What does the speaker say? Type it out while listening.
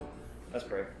Let's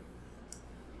pray.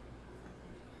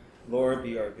 Lord,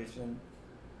 be our vision.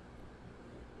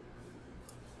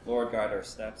 Lord, guide our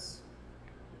steps.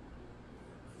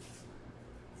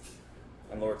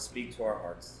 And Lord, speak to our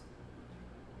hearts.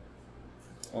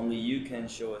 Only you can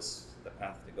show us the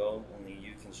path to go. Only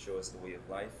you can show us the way of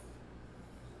life.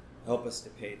 Help us to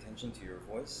pay attention to your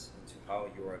voice and to how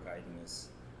you are guiding us.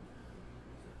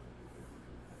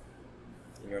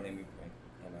 In your name we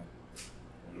pray. Amen.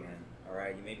 Amen. All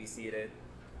right, you may be seated.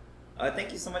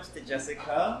 Thank you so much to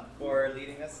Jessica for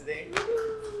leading us today.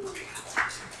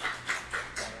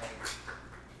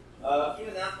 A few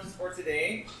announcements for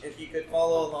today. If you could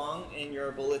follow along in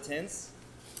your bulletins.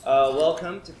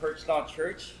 Welcome to Perch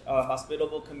Church, a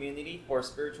hospitable community for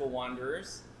spiritual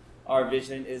wanderers. Our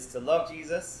vision is to love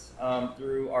Jesus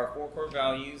through our 4 core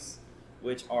values,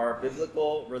 which are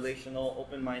biblical, relational,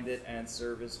 open-minded, and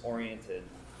service-oriented.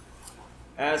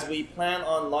 As we plan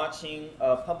on launching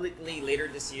publicly later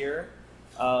this year,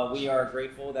 we are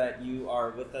grateful that you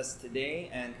are with us today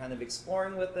and kind of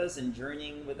exploring with us and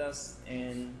journeying with us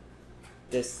in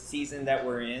this season that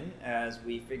we're in as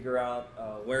we figure out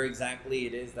where exactly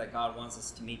it is that God wants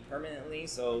us to meet permanently.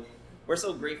 So we're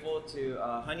so grateful to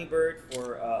Honeybird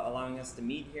for allowing us to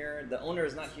meet here. The owner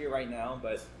is not here right now,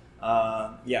 but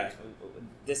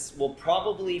this will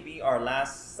probably be our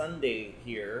last Sunday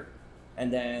here.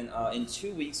 And then in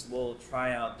 2 weeks, we'll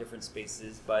try out different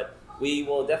spaces. But we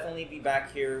will definitely be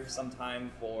back here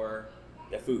sometime for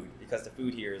the food, because the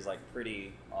food here is like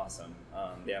pretty awesome.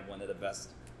 They have one of the best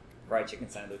fried chicken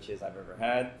sandwiches I've ever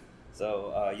had.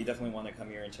 So you definitely want to come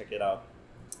here and check it out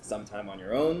sometime on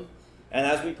your own. And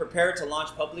as we prepare to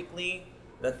launch publicly,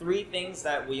 the 3 things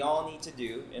that we all need to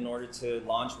do in order to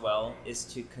launch well is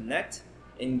to connect,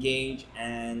 engage,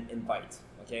 and invite.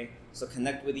 Okay? So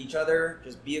connect with each other,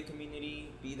 just be a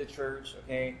community, be the church,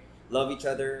 okay? Love each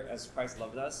other as Christ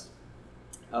loved us.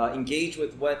 Engage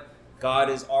with what God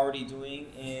is already doing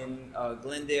in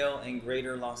Glendale and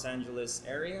greater Los Angeles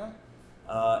area.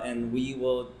 And we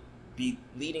will be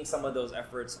leading some of those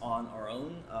efforts on our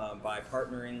own by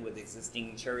partnering with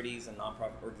existing charities and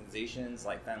nonprofit organizations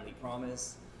like Family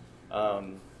Promise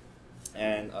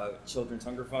and Children's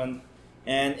Hunger Fund.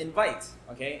 And invite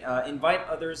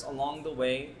others along the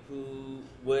way who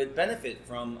would benefit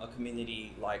from a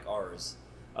community like ours.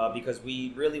 Because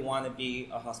we really want to be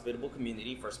a hospitable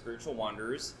community for spiritual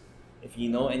wanderers. If you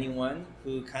know anyone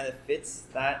who kind of fits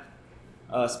that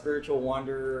spiritual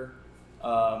wanderer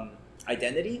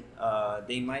identity,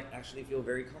 they might actually feel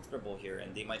very comfortable here,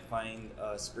 and they might find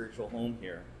a spiritual home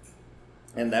here.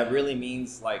 And that really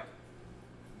means like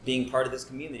being part of this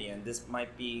community, and this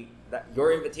might be that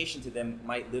your invitation to them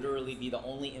might literally be the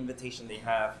only invitation they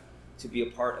have to be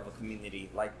a part of a community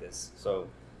like this. So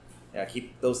yeah,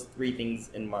 keep those 3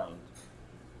 things in mind.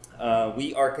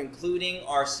 We are concluding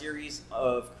our series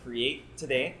of Create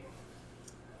today.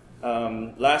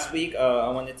 Last week, I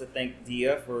wanted to thank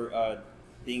Dia for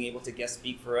being able to guest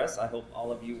speak for us. I hope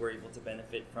all of you were able to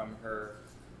benefit from her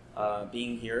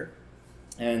being here.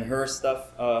 And her stuff,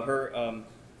 her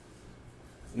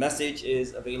message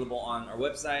is available on our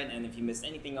website. And if you missed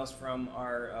anything else from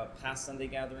our past Sunday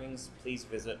gatherings, please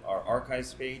visit our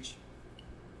archives page.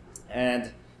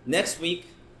 And next week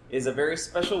is a very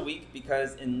special week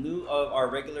because in lieu of our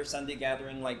regular Sunday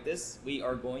gathering like this, we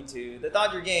are going to the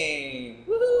Dodger game.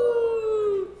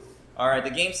 Woohoo! All right, the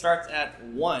game starts at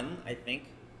 1, I think.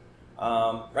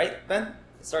 Right, Ben?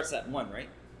 It starts at 1, right?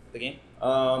 The game?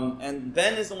 And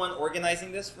Ben is the one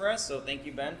organizing this for us, so thank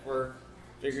you, Ben, for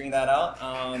figuring that out.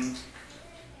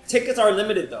 Tickets are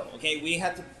limited, though, okay? We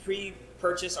had to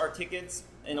pre-purchase our tickets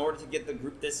in order to get the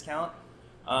group discount.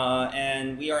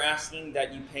 And we are asking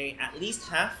that you pay at least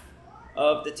half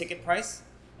of the ticket price.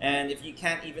 And if you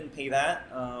can't even pay that,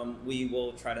 we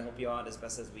will try to help you out as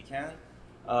best as we can.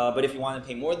 But if you want to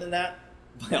pay more than that,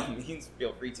 by all means,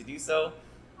 feel free to do so.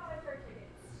 How much are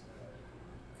tickets?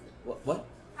 What?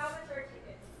 How much are tickets?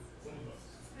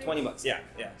 $20,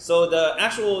 yeah. So the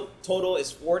actual total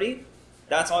is $40.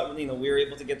 That's all, we were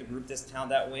able to get the group discount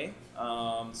that way.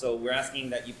 So we're asking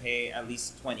that you pay at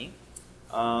least $20.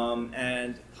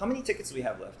 And how many tickets do we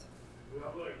have left? We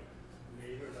have like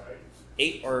 8 or 9.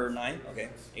 8 or 9? Okay,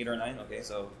 8 or 9. Okay,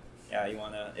 so yeah,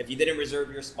 if you didn't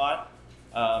reserve your spot,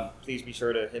 please be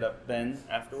sure to hit up Ben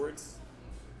afterwards.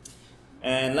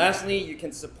 And lastly, you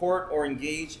can support or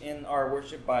engage in our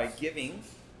worship by giving.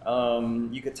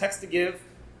 You could text to give.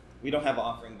 We don't have an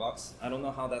offering box. I don't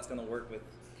know how that's going to work with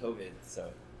COVID,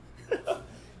 so.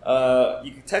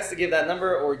 You can text to give that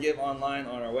number or give online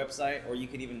on our website, or you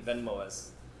could even Venmo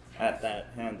us at that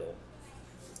handle.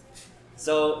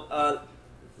 So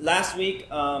last week,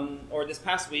 or this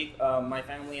past week, my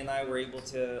family and I were able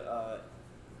to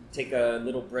take a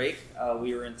little break.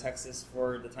 We were in Texas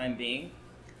for the time being,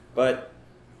 but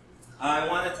I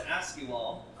wanted to ask you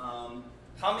all,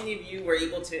 how many of you were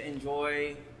able to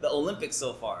enjoy the Olympics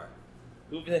so far?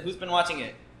 Who's been watching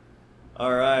it?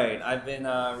 All right, I've been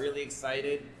really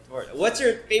excited for it. What's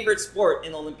your favorite sport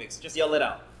in the Olympics? Just yell it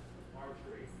out.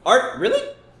 Archery.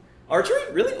 Really?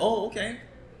 Archery? Really? Oh, okay.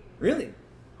 Really?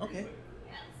 Okay.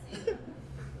 Did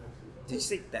you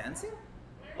say dancing?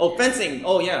 Oh, fencing.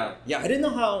 Oh, yeah. Yeah, I didn't know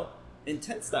how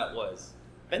intense that was.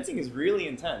 Fencing is really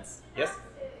intense. Yes?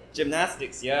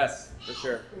 Gymnastics, yes, for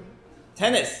sure.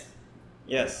 Tennis,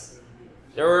 yes.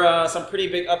 There were some pretty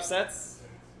big upsets.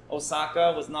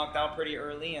 Osaka was knocked out pretty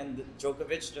early, and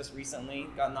Djokovic just recently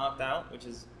got knocked out, which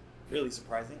is really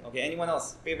surprising. Okay, anyone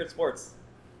else? Favorite sports?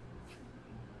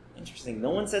 Interesting. No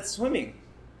one said swimming.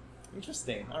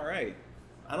 Interesting. All right.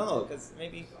 I don't know, because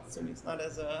maybe swimming's not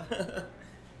as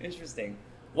interesting.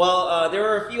 Well, there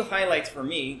were a few highlights for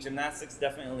me. Gymnastics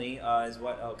definitely is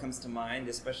what comes to mind,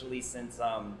 especially since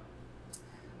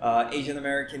Asian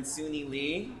American Suni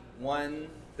Lee won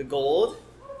the gold.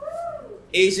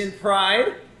 Asian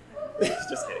pride.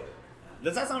 Just kidding.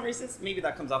 Does that sound racist? Maybe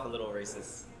that comes off a little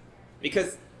racist.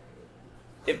 Because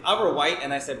if I were white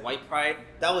and I said white pride,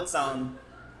 that would sound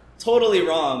totally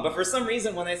wrong. But for some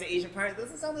reason, when I say Asian pride, it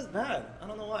doesn't sound as bad. I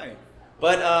don't know why.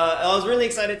 But I was really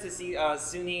excited to see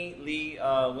Suni Lee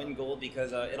win gold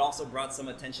because it also brought some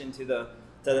attention to the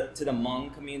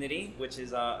Hmong community, which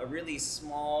is a really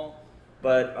small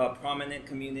but prominent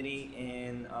community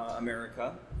in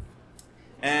America.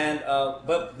 And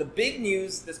but the big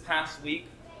news this past week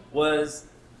was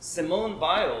Simone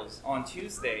Biles on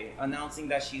Tuesday announcing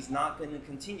that she's not going to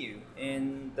continue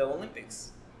in the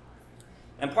Olympics.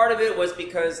 And part of it was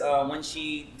because when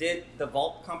she did the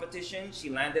vault competition, she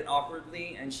landed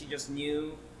awkwardly, and she just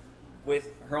knew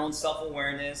with her own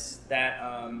self-awareness that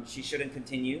she shouldn't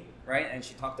continue, right? And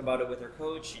she talked about it with her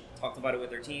coach, she talked about it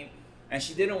with her team, and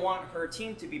she didn't want her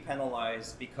team to be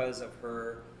penalized because of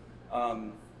her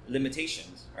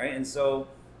limitations, right? And so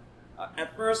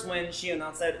at first when she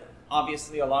announced that,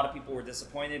 obviously a lot of people were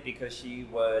disappointed because she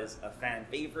was a fan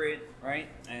favorite, right?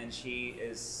 And she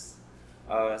is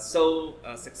so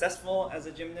successful as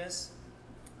a gymnast.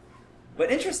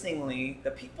 But interestingly,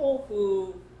 the people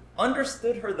who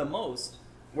understood her the most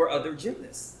were other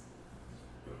gymnasts.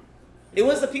 It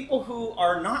was the people who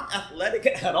are not athletic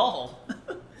at all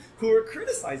who were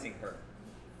criticizing her.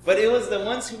 But it was the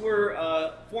ones who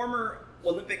were former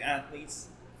Olympic athletes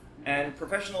and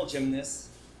professional gymnasts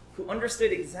who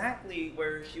understood exactly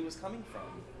where she was coming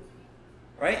from,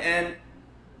 right? And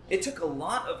it took a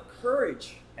lot of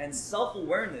courage and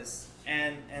self-awareness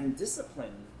and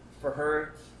discipline for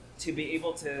her to be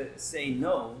able to say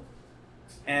no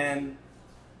and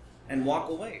walk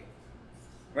away,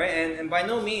 right? And by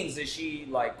no means is she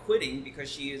like quitting,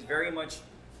 because she is very much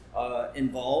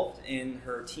involved in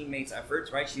her teammates'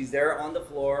 efforts, right? She's there on the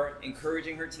floor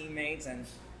encouraging her teammates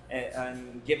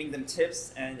and giving them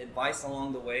tips and advice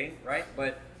along the way, right?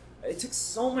 But it took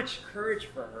so much courage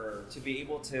for her to be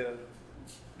able to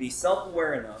be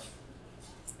self-aware enough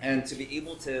and to be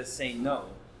able to say no.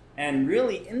 And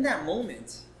really, in that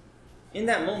moment,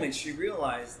 she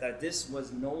realized that this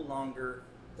was no longer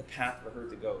the path for her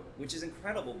to go, which is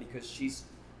incredible because she's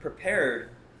prepared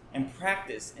and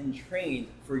practiced and trained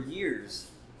for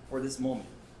years for this moment,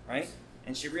 right?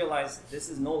 And she realized this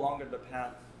is no longer the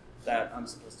path that I'm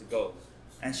supposed to go.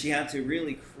 And she had to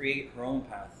really create her own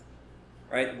path,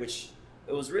 right? Which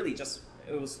it was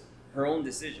her own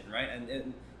decision, right?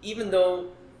 And even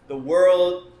though the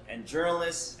world and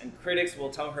journalists and critics will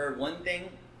tell her one thing,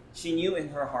 she knew in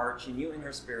her heart, she knew in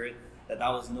her spirit that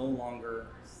was no longer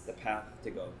the path to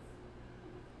go.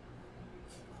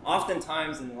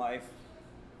 Oftentimes in life,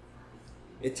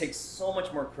 it takes so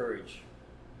much more courage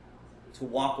to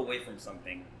walk away from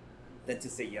something than to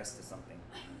say yes to something.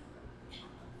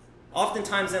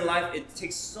 Oftentimes in life, it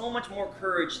takes so much more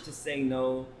courage to say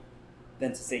no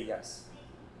than to say yes,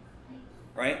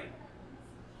 right?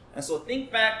 And so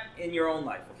think back in your own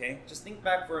life, okay? Just think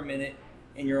back for a minute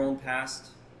in your own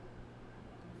past.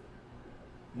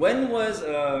 When was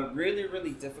a really,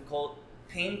 really difficult,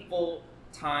 painful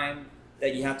time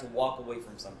that you had to walk away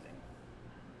from something?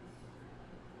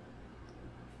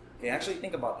 Okay, actually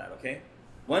think about that, okay?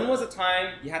 When was a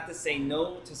time you had to say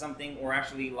no to something or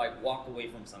actually like walk away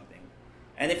from something?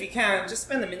 And if you can, just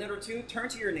spend a minute or two, turn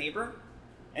to your neighbor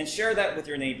and share that with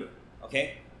your neighbor,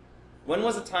 okay? When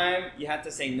was a time you had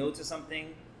to say no to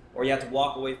something or you had to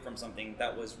walk away from something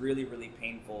that was really, really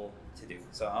painful to do?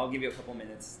 So I'll give you a couple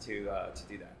minutes to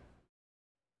do that.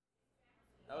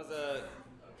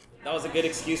 That was a good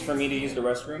excuse for me to use the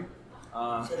restroom.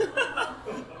 I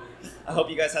hope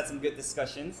you guys had some good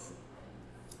discussions.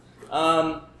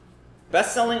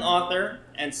 Best-selling author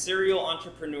and serial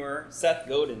entrepreneur Seth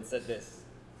Godin said this: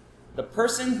 "The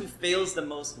person who fails the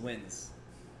most wins.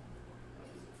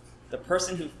 The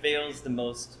person who fails the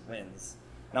most wins."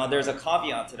 Now, there's a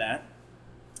caveat to that.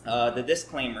 The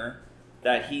disclaimer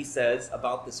that he says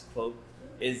about this quote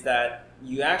is that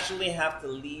you actually have to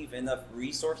leave enough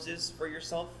resources for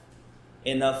yourself,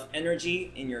 enough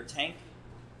energy in your tank,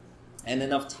 and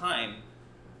enough time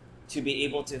to be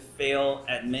able to fail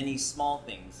at many small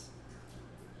things.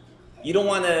 You don't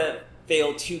want to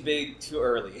fail too big too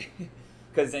early,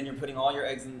 because then you're putting all your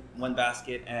eggs in one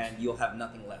basket and you'll have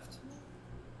nothing left.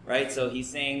 Right? So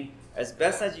he's saying, as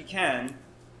best as you can,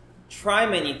 try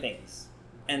many things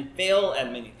and fail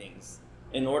at many things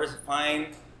in order to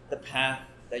find the path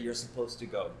that you're supposed to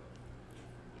go.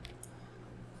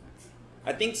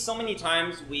 I think so many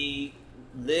times we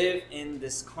live in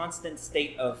this constant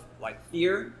state of like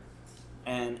fear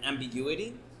and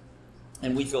ambiguity,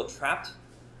 and we feel trapped,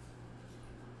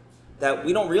 that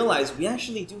we don't realize we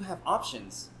actually do have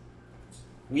options.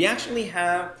 We actually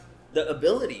have the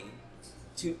ability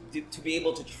to be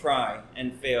able to try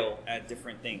and fail at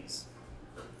different things.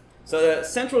 So the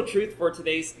central truth for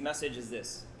today's message is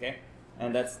this, okay?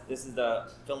 And this is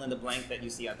the fill in the blank that you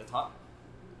see at the top.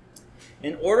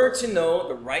 In order to know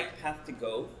the right path to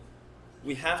go,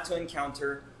 we have to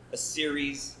encounter a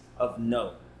series of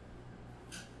no.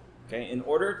 Okay? In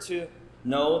order to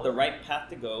know the right path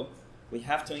to go, we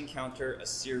have to encounter a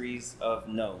series of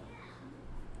no.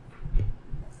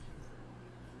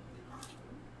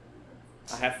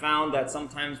 I have found that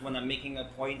sometimes when I'm making a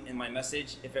point in my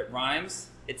message, if it rhymes,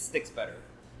 it sticks better.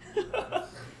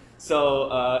 So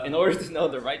in order to know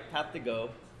the right path to go,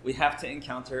 we have to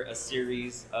encounter a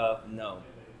series of no.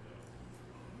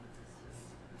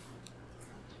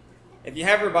 If you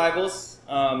have your Bibles,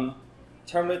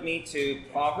 turn with me to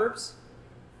Proverbs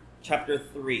chapter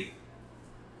 3.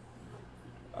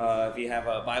 If you have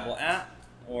a Bible app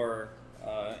or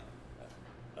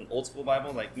an old school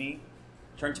Bible like me,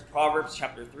 turn to Proverbs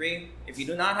chapter 3. If you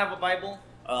do not have a Bible,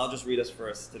 I'll just read us for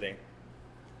us today.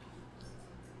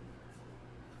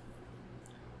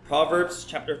 Proverbs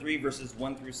chapter 3, verses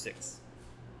 1 through 6.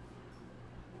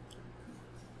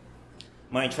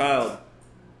 My child,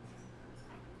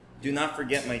 do not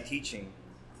forget my teaching,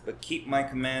 but keep my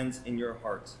commands in your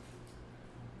heart,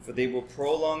 for they will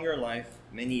prolong your life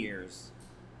many years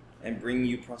and bring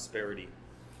you prosperity.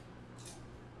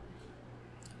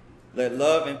 Let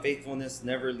love and faithfulness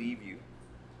never leave you.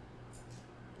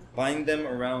 Bind them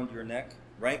around your neck,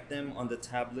 write them on the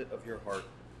tablet of your heart.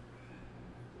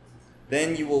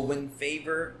 Then you will win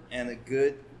favor and a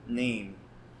good name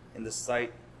in the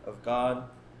sight of God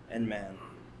and man.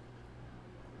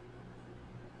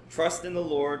 Trust in the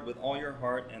Lord with all your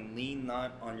heart and lean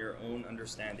not on your own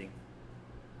understanding.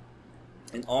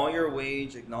 In all your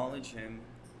ways acknowledge him,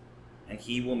 and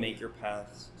he will make your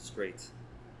paths straight.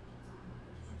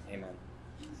 Amen.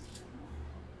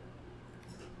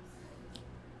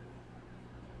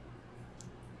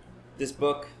 This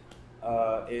book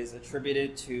is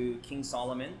attributed to King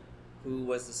Solomon, who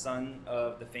was the son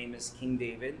of the famous King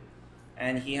David,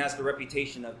 and he has the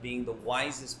reputation of being the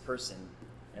wisest person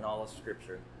in all of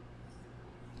Scripture,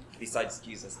 besides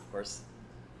Jesus, of course.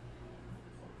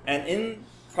 And in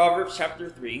Proverbs chapter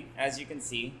 3, as you can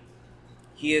see,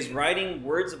 he is writing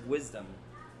words of wisdom,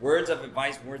 words of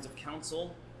advice, words of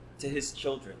counsel to his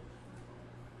children.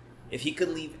 If he could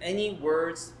leave any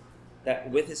words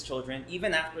that with his children,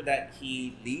 even after that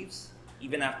he leaves,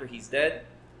 even after he's dead,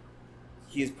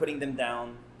 he is putting them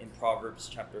down in Proverbs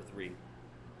chapter 3.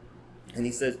 And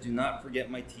he says, do not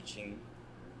forget my teaching,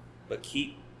 but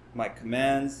keep my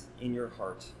commands in your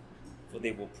heart, for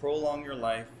they will prolong your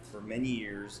life for many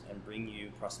years and bring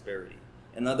you prosperity.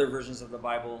 In other versions of the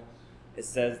Bible, it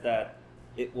says that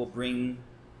it will bring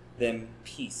them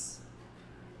peace.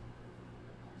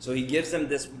 So he gives them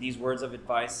these words of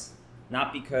advice,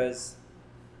 not because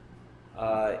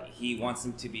he wants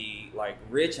them to be like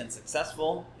rich and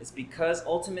successful. It's because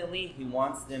ultimately he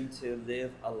wants them to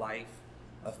live a life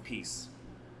of peace.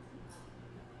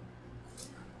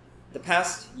 The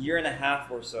past year and a half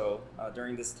or so,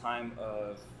 during this time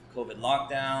of COVID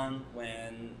lockdown,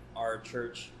 when our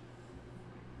church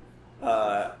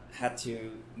had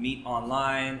to meet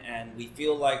online and we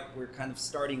feel like we're kind of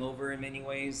starting over in many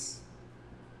ways,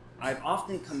 I've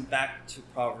often come back to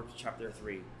Proverbs chapter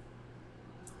 3.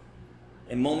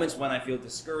 In moments when I feel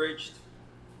discouraged,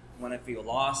 when I feel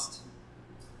lost,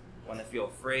 when I feel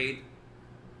afraid,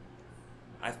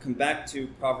 I've come back to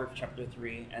Proverbs chapter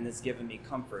 3, and it's given me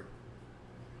comfort.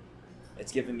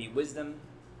 It's given me wisdom,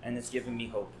 and it's given me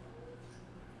hope.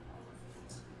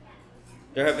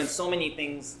 There have been so many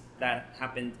things that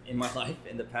happened in my life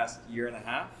in the past year and a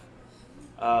half.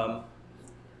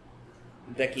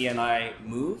 Becky and I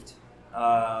moved,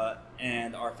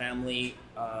 and our family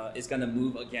is going to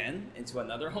move again into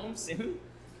another home soon.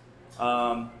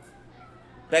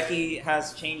 Becky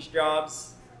has changed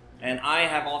jobs, and I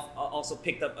have also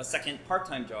picked up a second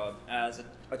part-time job as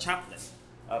a chaplain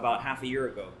about half a year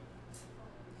ago.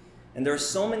 And there are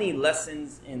so many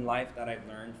lessons in life that I've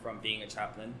learned from being a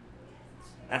chaplain.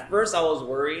 At first, I was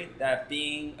worried that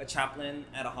being a chaplain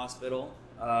at a hospital,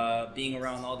 being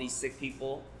around all these sick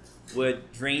people,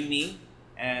 would drain me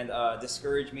and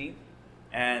discourage me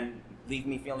and leave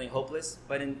me feeling hopeless.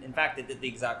 But in fact, it did the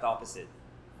exact opposite.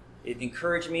 It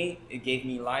encouraged me, it gave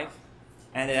me life,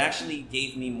 and it actually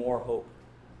gave me more hope.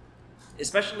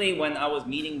 Especially when I was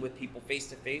meeting with people face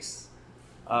to face,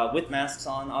 with masks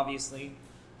on, obviously,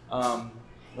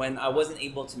 when I wasn't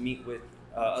able to meet with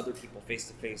other people face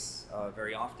to face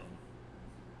very often.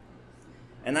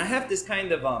 And I have this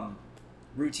kind of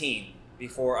routine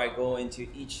before I go into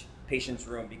each patient's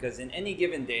room, because in any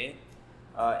given day,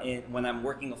 when I'm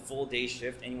working a full day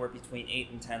shift, anywhere between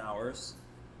 8 and 10 hours,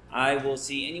 I will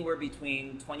see anywhere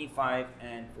between 25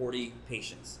 and 40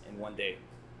 patients in one day.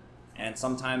 And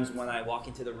sometimes when I walk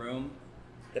into the room,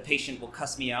 the patient will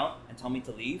cuss me out and tell me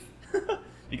to leave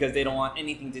because they don't want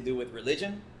anything to do with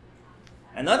religion.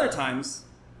 And other times,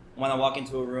 when I walk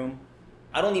into a room,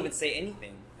 I don't even say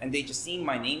anything, and they just see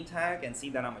my name tag and see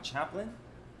that I'm a chaplain,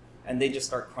 and they just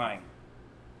start crying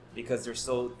because they're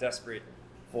so desperate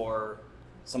for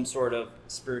some sort of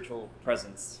spiritual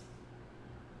presence.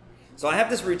 So I have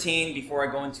this routine before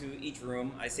I go into each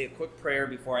room. I say a quick prayer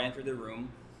before I enter the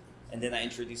room, and then I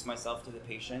introduce myself to the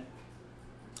patient.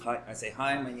 I say,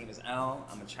 "Hi, my name is Al.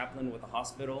 I'm a chaplain with the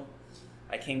hospital.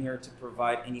 I came here to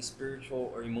provide any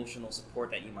spiritual or emotional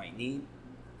support that you might need.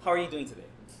 How are you doing today?"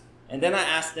 And then I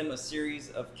ask them a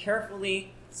series of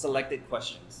carefully selected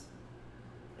questions.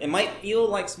 It might feel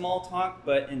like small talk,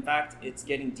 but in fact, it's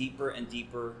getting deeper and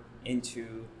deeper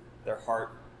into their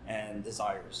heart and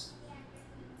desires.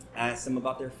 I ask them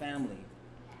about their family.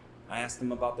 I ask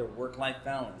them about their work-life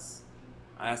balance.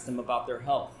 I ask them about their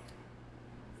health.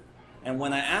 And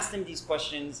when I ask them these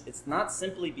questions, it's not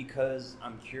simply because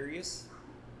I'm curious.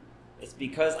 It's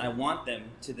because I want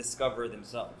them to discover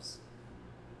themselves.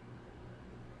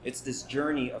 It's this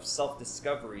journey of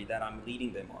self-discovery that I'm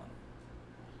leading them on.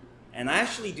 And I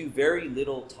actually do very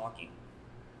little talking.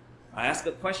 I ask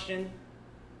a question,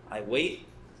 I wait,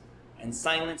 and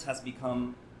silence has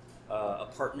become a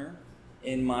partner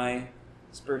in my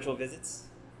spiritual visits.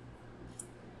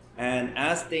 And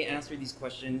as they answer these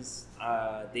questions,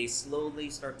 they slowly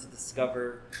start to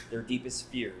discover their deepest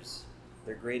fears,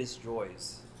 their greatest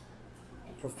joys,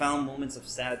 profound moments of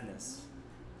sadness,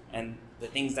 and the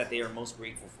things that they are most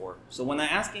grateful for. So when I'm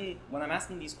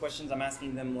asking these questions, I'm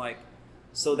asking them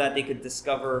so that they could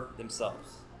discover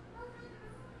themselves.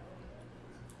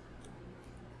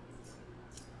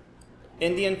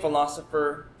 Indian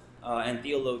philosopher and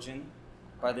theologian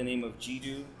by the name of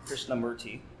Jiddu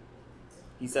Krishnamurti,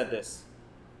 he said this: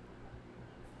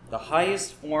 "The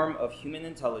highest form of human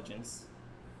intelligence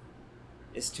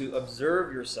is to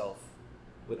observe yourself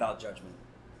without judgment."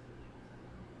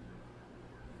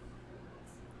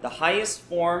 The highest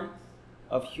form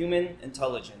of human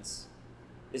intelligence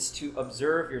is to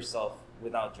observe yourself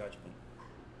without judgment.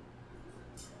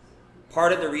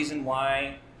 Part of the reason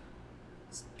why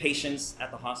patients at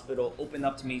the hospital open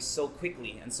up to me so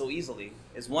quickly and so easily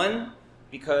is, one,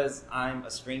 because I'm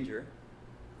a stranger.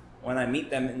 When I meet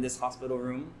them in this hospital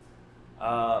room,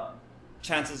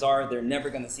 chances are they're never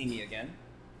going to see me again.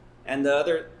 And the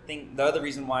other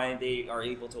reason why they are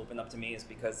able to open up to me is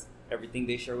because everything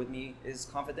they share with me is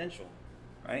confidential,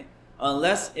 right?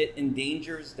 Unless it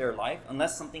endangers their life,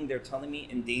 unless something they're telling me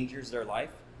endangers their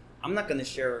life, I'm not going to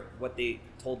share what they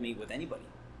told me with anybody,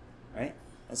 right?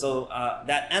 And so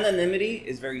that anonymity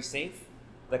is very safe.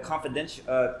 The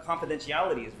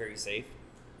confidentiality is very safe.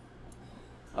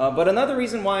 But another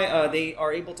reason why they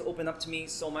are able to open up to me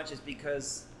so much is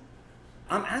because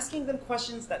I'm asking them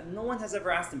questions that no one has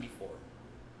ever asked them before.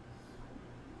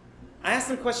 I ask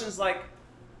them questions like,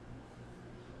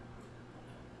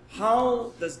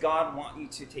 how does God want you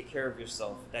to take care of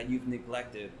yourself that you've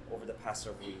neglected over the past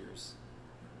several years?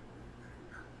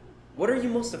 What are you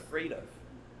most afraid of?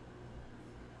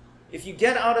 If you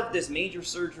get out of this major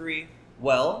surgery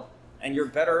well, and you're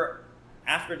better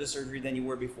after the surgery than you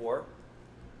were before,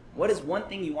 what is one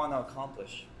thing you want to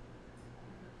accomplish?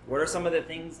 What are some of the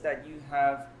things that you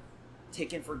have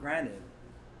taken for granted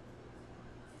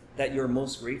that you're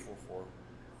most grateful for?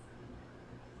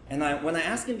 And when I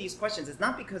ask him these questions, it's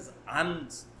not because I'm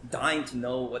dying to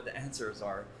know what the answers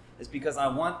are. It's because I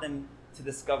want them to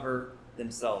discover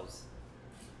themselves.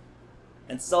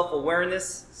 And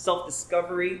self-awareness,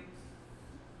 self-discovery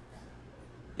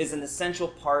is an essential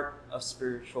part of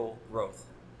spiritual growth.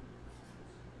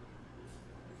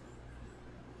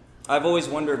 I've always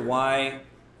wondered why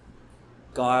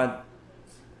God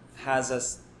has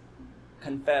us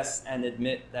confess and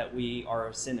admit that we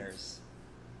are sinners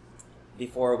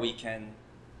before we can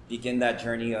begin that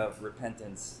journey of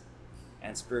repentance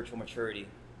and spiritual maturity.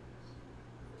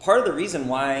 Part of the reason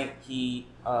why he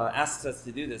asks us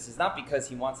to do this is not because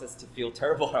he wants us to feel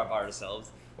terrible about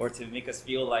ourselves or to make us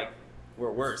feel like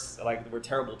we're worse, like we're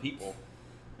terrible people.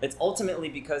 It's ultimately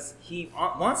because he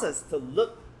wants us to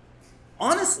look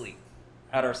honestly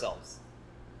at ourselves.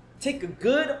 Take a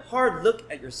good, hard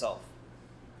look at yourself.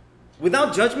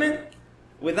 Without judgment,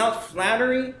 without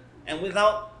flattery, and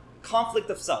without conflict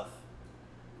of self.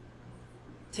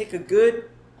 Take a good,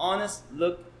 honest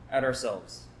look at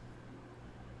ourselves.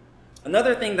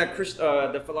 Another thing that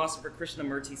the philosopher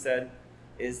Krishnamurti said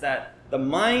is that the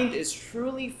mind is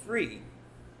truly free.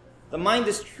 The mind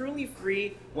is truly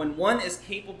free when one is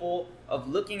capable of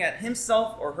looking at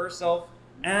himself or herself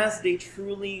as they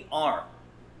truly are.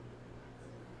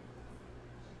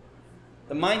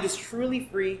 The mind is truly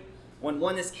free when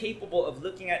one is capable of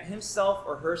looking at himself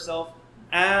or herself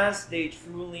as they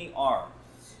truly are.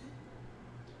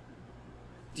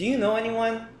 Do you know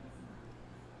anyone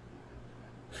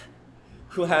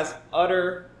who has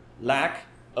utter lack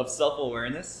of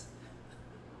self-awareness?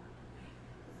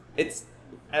 It's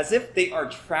as if they are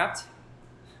trapped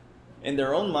in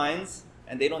their own minds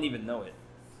and they don't even know it.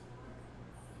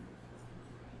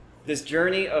 This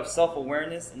journey of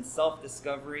self-awareness and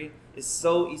self-discovery is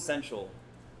so essential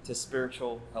to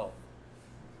spiritual health.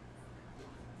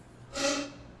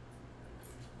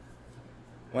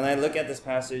 When I look at this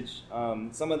passage,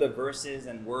 some of the verses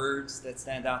and words that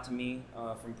stand out to me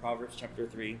from Proverbs chapter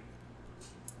 3,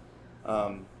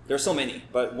 there's so many,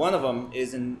 but one of them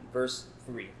is in verse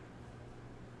 3.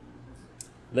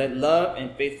 Let love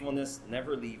and faithfulness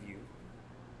never leave you.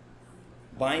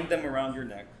 Bind them around your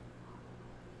neck.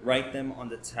 Write them on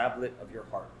the tablet of your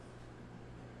heart.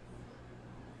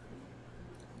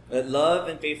 Let love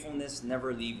and faithfulness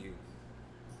never leave you.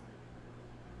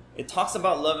 It talks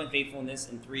about love and faithfulness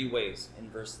in three ways in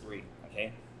verse 3.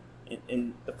 Okay?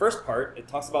 In the first part, it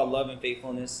talks about love and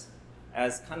faithfulness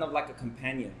as kind of like a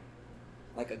companion,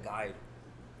 like a guide.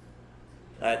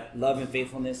 That love and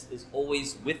faithfulness is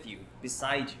always with you,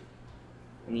 beside you,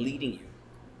 and leading you.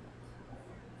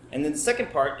 And in the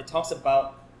second part, it talks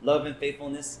about love and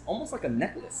faithfulness almost like a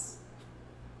necklace.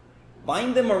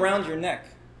 Bind them around your neck.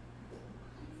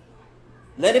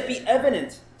 Let it be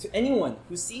evident to anyone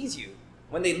who sees you.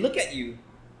 When they look at you,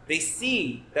 they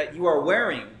see that you are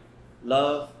wearing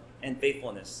love and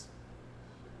faithfulness.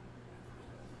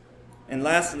 And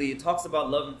lastly, it talks about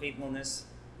love and faithfulness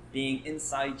being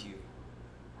inside you.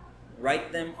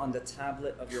 Write them on the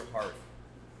tablet of your heart.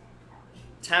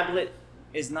 Tablet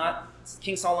is not,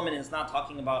 King Solomon is not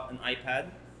talking about an iPad.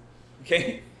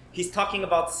 Okay? He's talking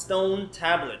about stone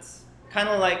tablets. Kind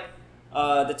of like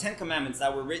the Ten Commandments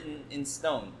that were written in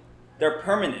stone. They're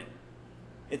permanent.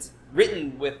 It's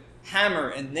written with hammer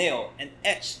and nail and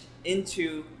etched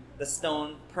into the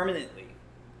stone permanently.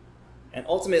 And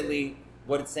ultimately,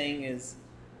 what it's saying is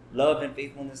love and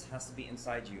faithfulness has to be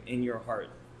inside you, in your heart.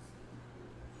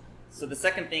 So the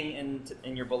second thing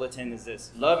in your bulletin is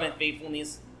this. Love and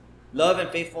faithfulness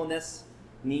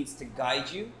needs to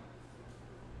guide you,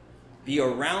 be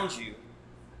around you,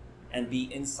 and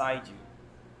be inside you.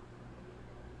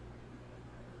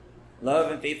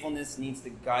 Love and faithfulness needs to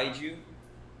guide you,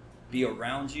 be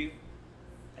around you,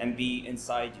 and be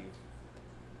inside you.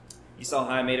 You saw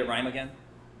how I made it rhyme again?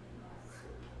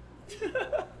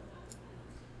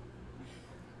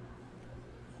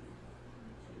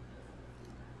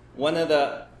 One of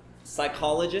the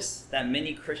psychologists that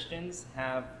many Christians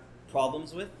have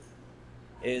problems with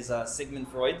is Sigmund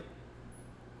Freud.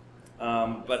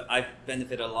 But I've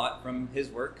benefited a lot from his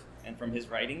work and from his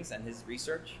writings and his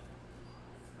research.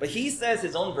 But he says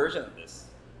his own version of this,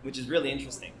 which is really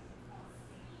interesting.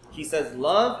 He says,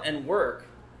 love and work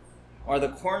are the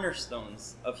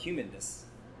cornerstones of humanness.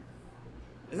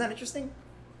 Isn't that interesting?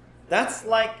 That's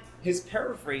like his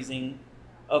paraphrasing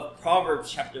of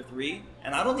Proverbs chapter 3,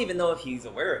 and I don't even know if he's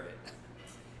aware of it.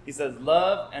 He says,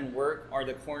 love and work are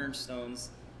the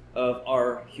cornerstones of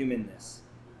our humanness.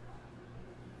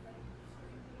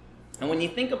 And when you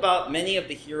think about many of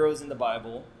the heroes in the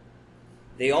Bible,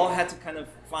 they all had to kind of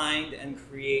find and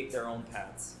create their own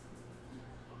paths,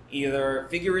 either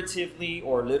figuratively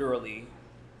or literally,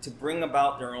 to bring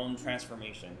about their own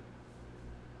transformation.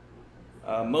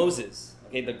 Moses,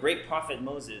 the great prophet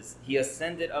Moses, he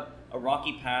ascended up a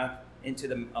rocky path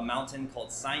into a mountain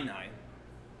called Sinai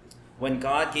when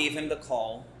God gave him the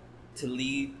call to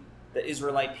lead the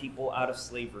Israelite people out of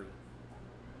slavery.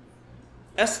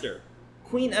 Esther,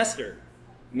 Queen Esther,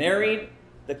 married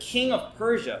the king of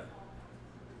Persia,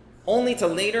 only to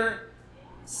later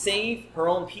save her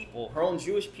own people, her own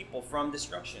Jewish people, from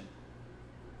destruction.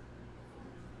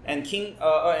 And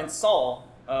Saul,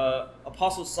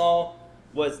 Apostle Saul,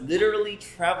 was literally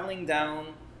traveling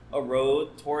down a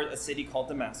road toward a city called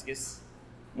Damascus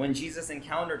when Jesus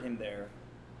encountered him there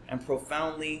and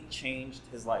profoundly changed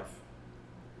his life.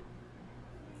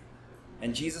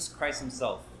 And Jesus Christ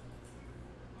himself,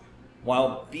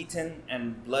 while beaten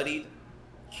and bloodied,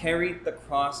 carried the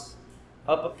cross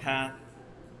up a path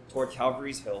toward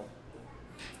Calvary's Hill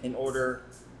in order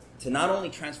to not only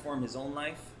transform his own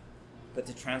life, but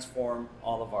to transform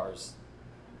all of ours.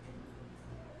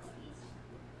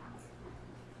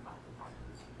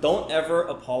 Don't ever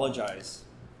apologize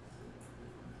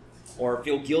or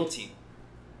feel guilty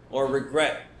or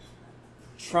regret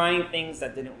trying things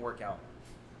that didn't work out.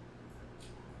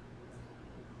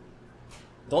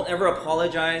 Don't ever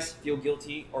apologize, feel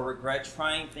guilty, or regret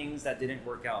trying things that didn't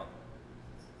work out.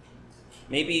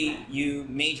 Maybe you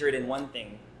majored in one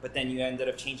thing, but then you ended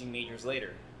up changing majors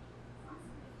later.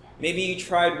 Maybe you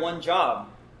tried one job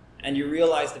and you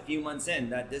realized a few months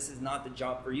in that this is not the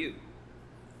job for you.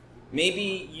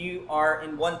 Maybe you are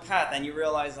in one path and you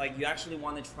realize you actually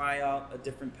want to try out a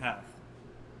different path.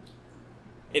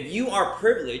 If you are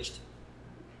privileged,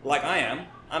 like I am,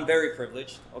 I'm very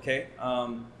privileged,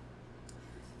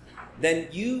 then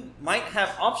you might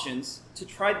have options to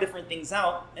try different things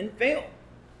out and fail.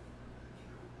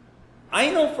 I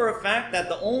know for a fact that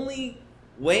the only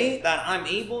way that I'm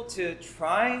able to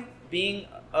try being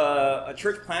a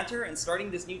church planter and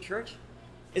starting this new church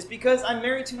is because I'm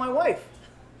married to my wife.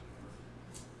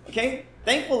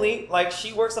 Thankfully,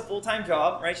 she works a full-time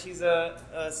job, right? She's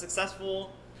a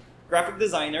successful graphic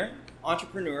designer,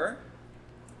 entrepreneur.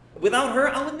 Without her,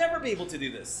 I would never be able to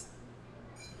do this.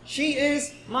 She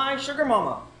is my sugar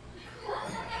mama.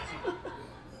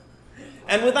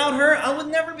 And without her, I would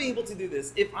never be able to do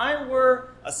this. If I were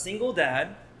a single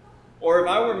dad, or if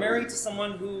I were married to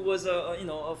someone who was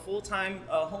a full-time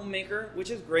homemaker, which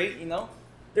is great,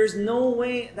 there's no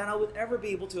way that I would ever be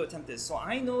able to attempt this. So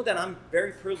I know that I'm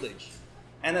very privileged.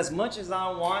 And as much as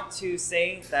I want to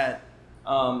say that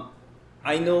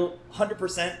I know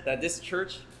 100% that this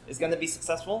church is going to be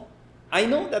successful, I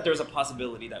know that there's a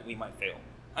possibility that we might fail.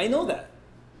 I know that.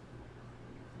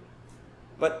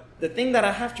 But the thing that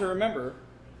I have to remember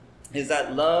is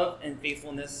that love and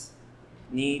faithfulness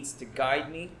needs to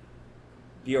guide me,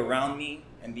 be around me,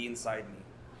 and be inside me.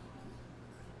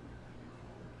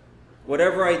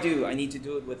 Whatever I do, I need to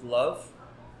do it with love,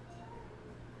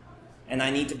 and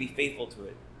I need to be faithful to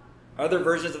it. Other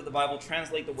versions of the Bible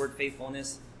translate the word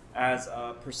faithfulness as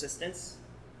persistence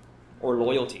or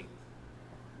loyalty.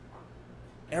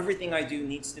 Everything I do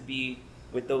needs to be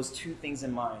with those two things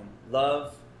in mind,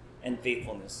 love and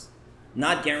faithfulness.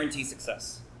 Not guarantee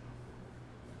success.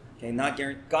 Not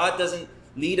guarantee. God doesn't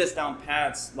lead us down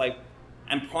paths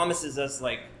and promises us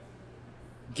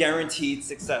guaranteed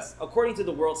success according to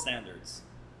the world standards,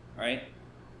 right?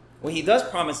 What he does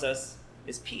promise us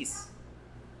is peace,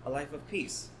 a life of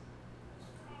peace.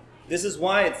 This is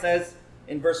why it says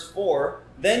in verse 4,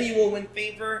 then you will win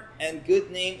favor and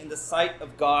good name in the sight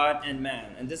of God and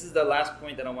man. And this is the last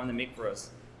point that I want to make for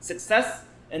us. Success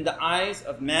in the eyes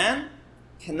of man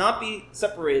cannot be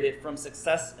separated from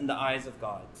success in the eyes of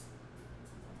God.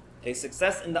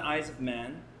 Success in the eyes of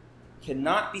man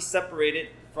cannot be separated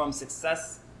from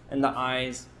success in the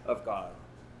eyes of God.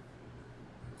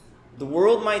 The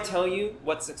world might tell you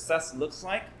what success looks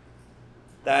like,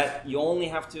 that you only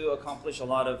have to accomplish a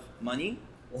lot of money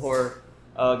or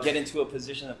get into a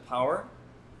position of power.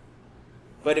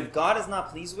 But if God is not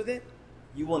pleased with it,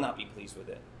 you will not be pleased with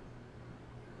it.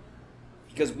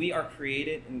 Because we are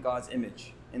created in God's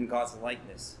image, in God's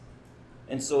likeness.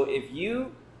 And so if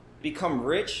you become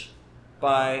rich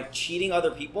by cheating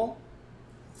other people,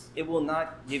 it will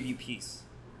not give you peace.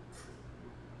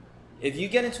 If you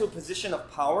get into a position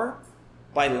of power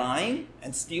by lying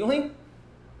and stealing,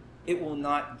 it will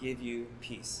not give you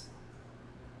peace.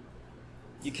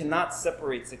 You cannot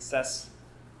separate success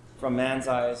from man's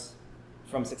eyes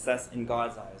from success in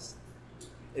God's eyes.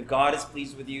 If God is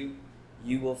pleased with you,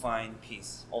 you will find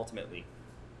peace, ultimately.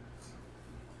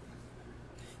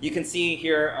 You can see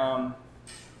here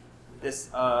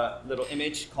this little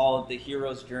image called The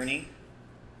Hero's Journey.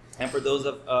 And for those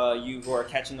of you who are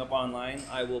catching up online,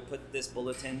 I will put this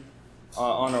bulletin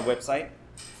on our website.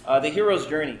 The Hero's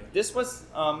Journey. This was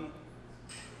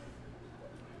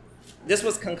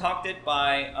concocted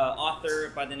by an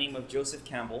author by the name of Joseph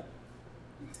Campbell.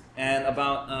 And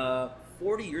about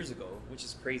 40 years ago, which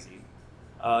is crazy,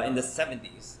 in the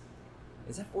 70s.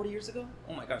 Is that 40 years ago?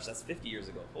 Oh my gosh, that's 50 years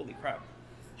ago. Holy crap.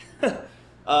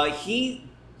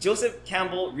 Joseph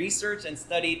Campbell researched and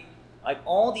studied like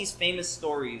all these famous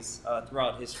stories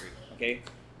throughout history, okay?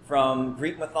 From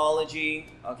Greek mythology,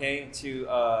 okay,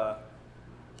 to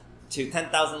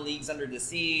 10,000 Leagues Under the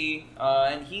Sea.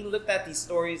 And he looked at these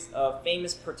stories of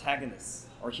famous protagonists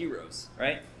or heroes,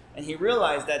 right? And he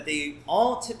realized that they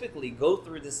all typically go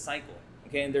through this cycle,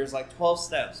 okay? And there's like 12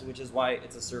 steps, which is why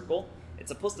it's a circle. It's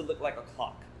supposed to look like a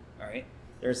clock, all right?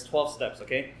 There's 12 steps,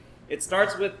 okay? It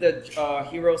starts with the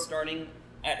hero starting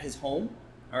at his home,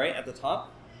 all right, at the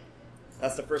top.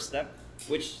 That's the first step,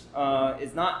 which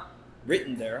is not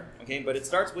written there, okay? But it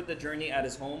starts with the journey at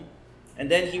his home, and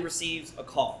then he receives a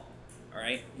call, all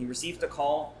right? He receives a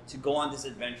call to go on this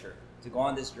adventure, to go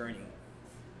on this journey.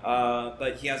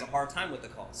 But he has a hard time with the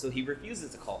call, so he refuses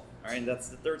the call, all right? And that's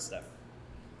the third step.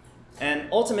 And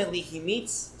ultimately, he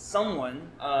meets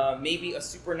someone, maybe a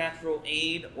supernatural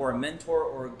aid or a mentor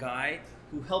or a guide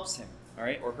who helps him, all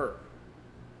right, or her.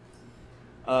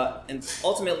 And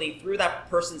ultimately, through that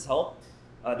person's help,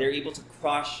 they're able to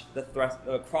cross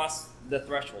the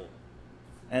threshold.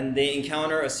 And they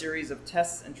encounter a series of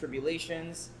tests and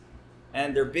tribulations,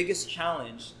 and their biggest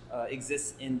challenge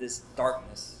exists in this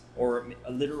darkness, or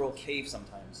a literal cave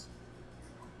sometimes.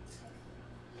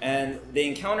 And they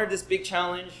encounter this big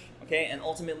challenge, okay, and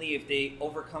ultimately if they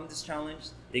overcome this challenge,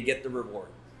 they get the reward.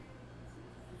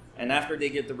 And after they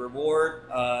get the reward,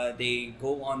 they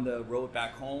go on the road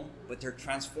back home, but they're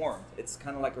transformed. It's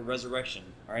kind of like a resurrection,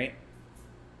 all right?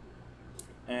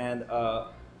 And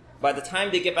by the time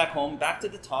they get back home, back to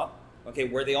the top, okay,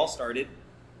 where they all started,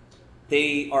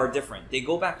 they are different. They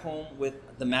go back home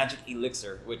with the magic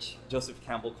elixir, which Joseph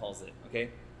Campbell calls it,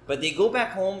 okay? But they go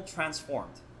back home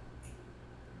transformed.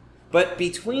 But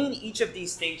between each of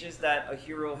these stages that a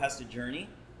hero has to journey,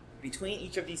 between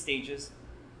each of these stages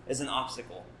is an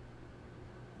obstacle.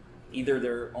 Either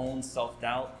their own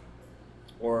self-doubt,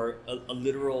 or a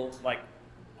literal like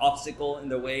obstacle in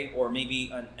the way, or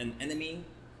maybe an enemy,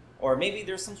 or maybe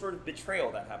there's some sort of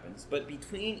betrayal that happens. But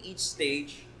between each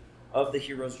stage of the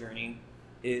hero's journey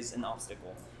is an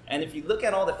obstacle. And if you look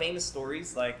at all the famous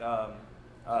stories like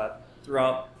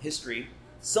throughout history,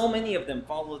 so many of them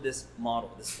follow this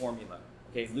model, this formula.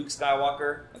 Okay, Luke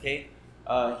Skywalker, okay,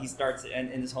 he starts in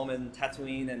his home in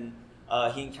Tatooine, and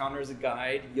he encounters a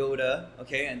guide, Yoda,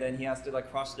 okay, and then he has to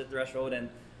like cross the threshold, and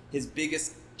his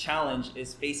biggest challenge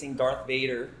is facing Darth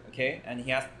Vader, okay,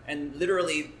 and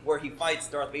literally where he fights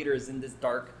Darth Vader is in this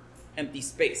dark, empty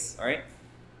space, all right.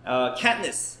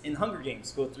 Katniss in Hunger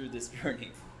Games go through this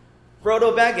journey.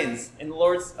 Frodo Baggins in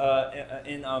Lord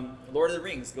of the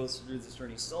Rings goes through this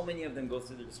journey. So many of them go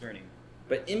through this journey.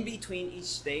 But in between each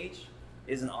stage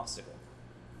is an obstacle.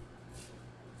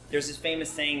 There's this famous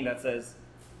saying that says,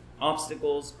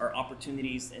 obstacles are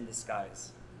opportunities in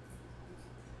disguise.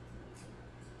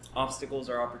 Obstacles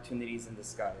are opportunities in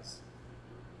disguise.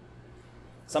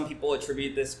 Some people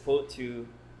attribute this quote to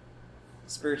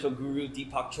spiritual guru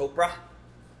Deepak Chopra.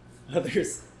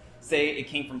 Others say it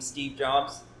came from Steve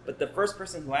Jobs. But the first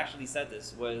person who actually said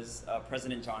this was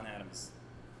President John Adams.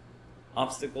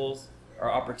 Obstacles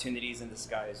are opportunities in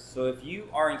disguise. So if you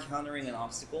are encountering an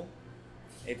obstacle,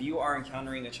 if you are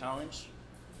encountering a challenge,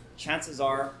 chances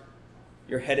are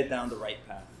you're headed down the right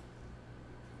path.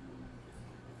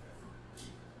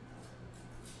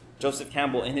 Joseph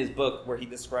Campbell, in his book where he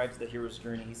describes the hero's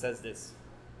journey, he says this: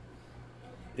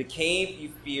 the cave you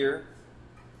fear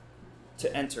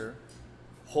to enter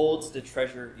holds the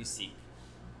treasure you seek.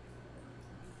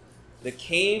 The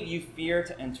cave you fear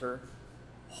to enter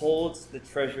holds the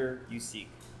treasure you seek.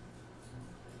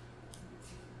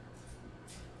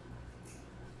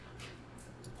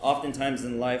 Oftentimes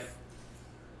in life,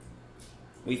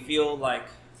 we feel like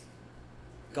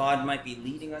God might be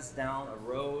leading us down a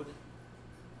road,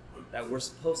 that we're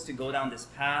supposed to go down this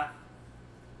path,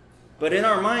 but in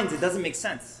our minds, it doesn't make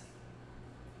sense.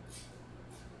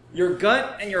 Your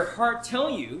gut and your heart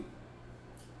tell you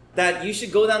that you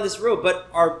should go down this road, but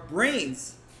our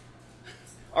brains,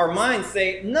 our minds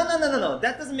say, no,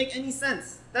 that doesn't make any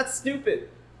sense. That's stupid.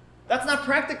 That's not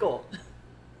practical.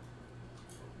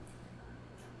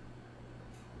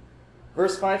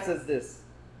 Verse 5 says this: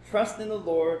 trust in the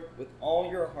Lord with all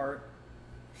your heart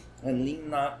and lean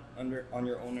not on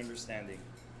your own understanding.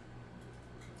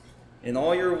 In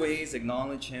all your ways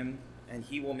acknowledge him, and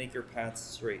he will make your paths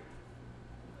straight.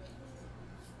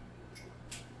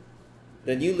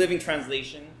 The New Living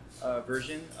Translation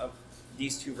version of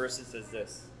these two verses says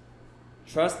this: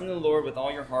 Trust in the Lord with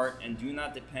all your heart and do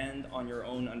not depend on your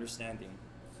own understanding.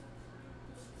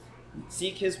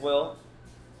 Seek his will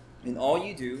in all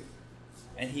you do,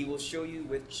 and he will show you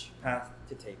which path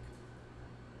to take.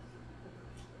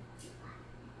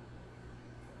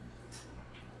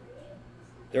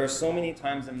 There are so many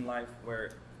times in life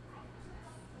where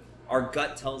our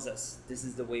gut tells us this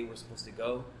is the way we're supposed to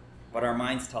go, but our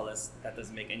minds tell us that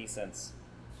doesn't make any sense.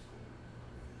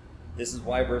 This is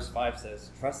why verse 5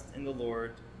 says, Trust in the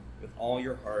Lord with all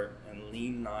your heart and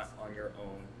lean not on your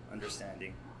own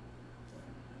understanding.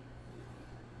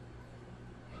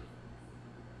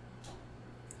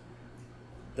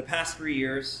 The past 3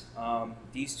 years,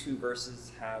 these two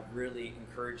verses have really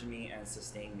encouraged me and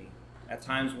sustained me. At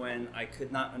times when I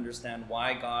could not understand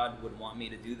why God would want me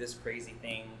to do this crazy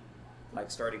thing,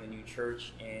 like starting a new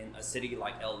church in a city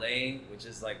like LA, which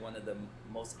is like one of the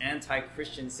most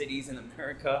anti-Christian cities in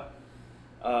America,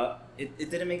 it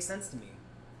didn't make sense to me.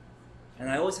 And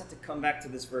I always have to come back to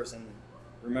this verse and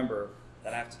remember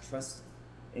that I have to trust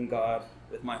in God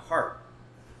with my heart,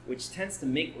 which tends to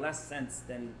make less sense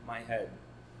than my head.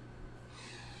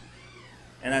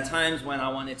 And at times when I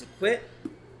wanted to quit,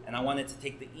 and I wanted to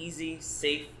take the easy,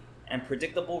 safe, and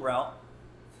predictable route,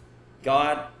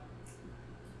 God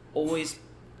always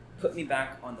put me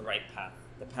back on the right path,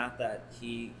 the path that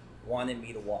he wanted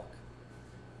me to walk.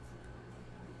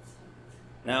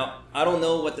 Now, I don't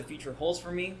know what the future holds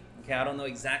for me. Okay, I don't know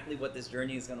exactly what this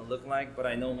journey is going to look like, but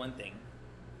I know one thing,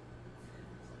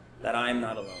 that I am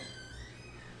not alone.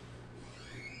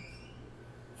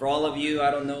 For all of you,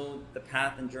 I don't know the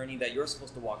path and journey that you're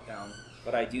supposed to walk down,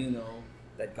 but I do know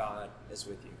that God is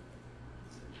with you.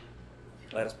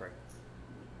 Let us pray.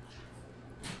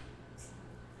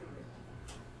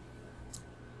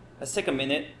 Let's take a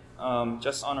minute,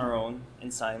 just on our own, in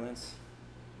silence,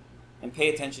 and pay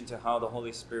attention to how the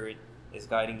Holy Spirit is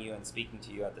guiding you and speaking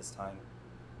to you at this time.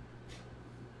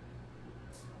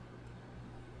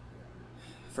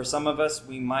 For some of us,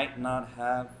 we might not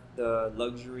have the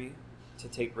luxury to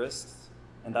take risks,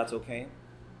 and that's okay.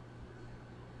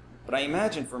 But I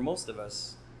imagine for most of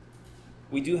us,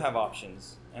 we do have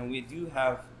options, and we do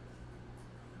have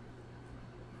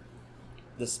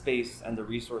the space and the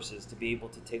resources to be able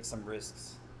to take some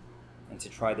risks and to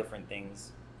try different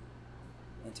things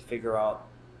and to figure out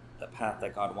the path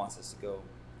that God wants us to go.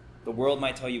 The world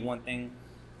might tell you one thing,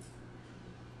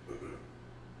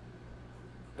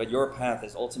 but your path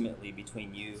is ultimately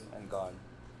between you and God.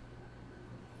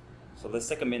 So let's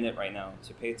take a minute right now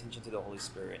to pay attention to the Holy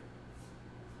Spirit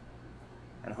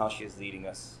and how she is leading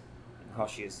us and how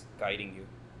she is guiding you.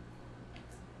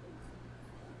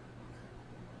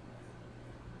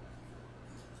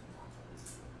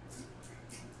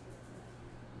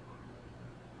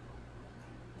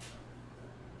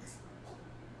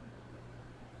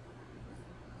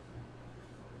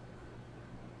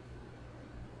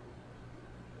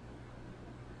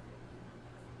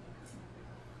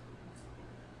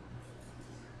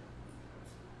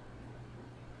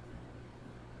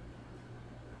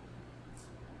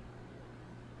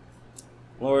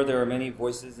 Lord, there are many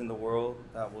voices in the world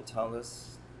that will tell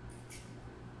us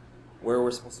where we're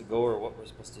supposed to go or what we're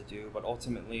supposed to do, but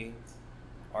ultimately,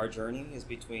 our journey is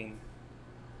between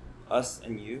us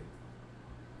and you.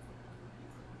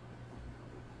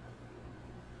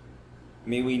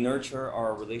 May we nurture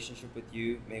our relationship with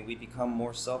you. May we become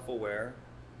more self-aware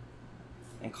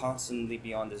and constantly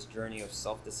be on this journey of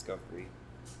self-discovery.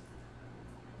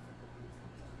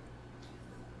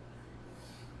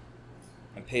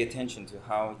 And pay attention to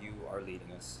how you are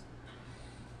leading us.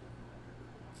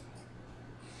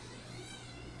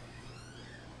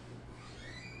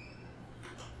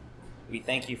 We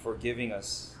thank you for giving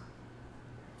us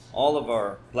all of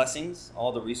our blessings,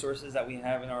 all the resources that we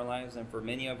have in our lives, and for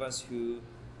many of us who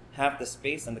have the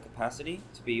space and the capacity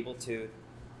to be able to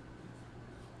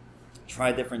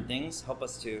try different things, help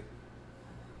us to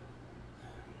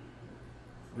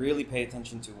really pay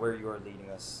attention to where you are leading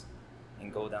us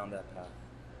and go down that path.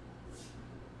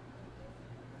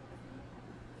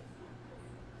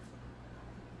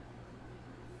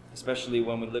 Especially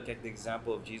when we look at the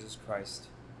example of Jesus Christ.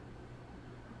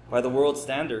 By the world's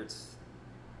standards,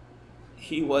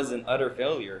 he was an utter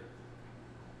failure.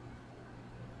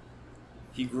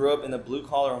 He grew up in a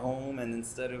blue-collar home, and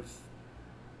instead of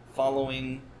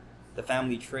following the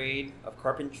family trade of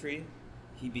carpentry,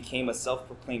 he became a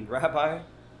self-proclaimed rabbi.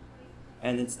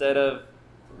 And instead of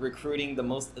recruiting the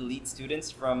most elite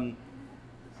students from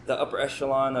the upper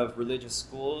echelon of religious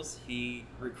schools. He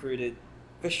recruited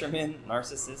fishermen,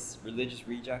 narcissists, religious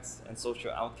rejects, and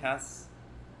social outcasts.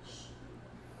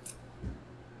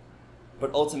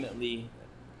 But ultimately,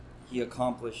 he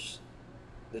accomplished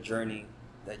the journey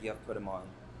that you have put him on.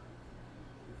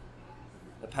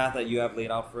 The path that you have laid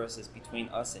out for us is between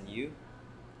us and you.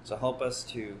 So help us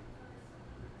to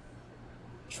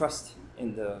trust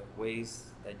in the ways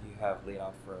that you have laid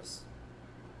out for us.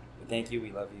 We thank you,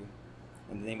 we love you.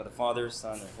 In the name of the Father,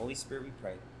 Son, and Holy Spirit we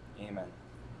pray. Amen.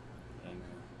 Amen.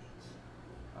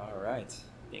 All right.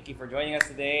 Thank you for joining us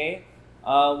today.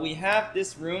 We have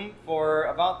this room for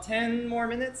about 10 more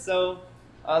minutes, so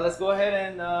let's go ahead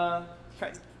and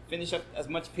try to finish up as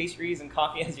much pastries and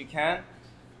coffee as you can.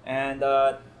 And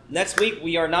next week,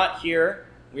 we are not here.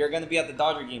 We are going to be at the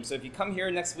Dodger game. So if you come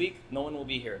here next week, no one will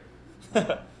be here.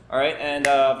 All right,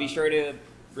 and be sure to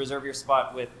reserve your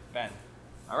spot with Ben.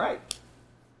 All right.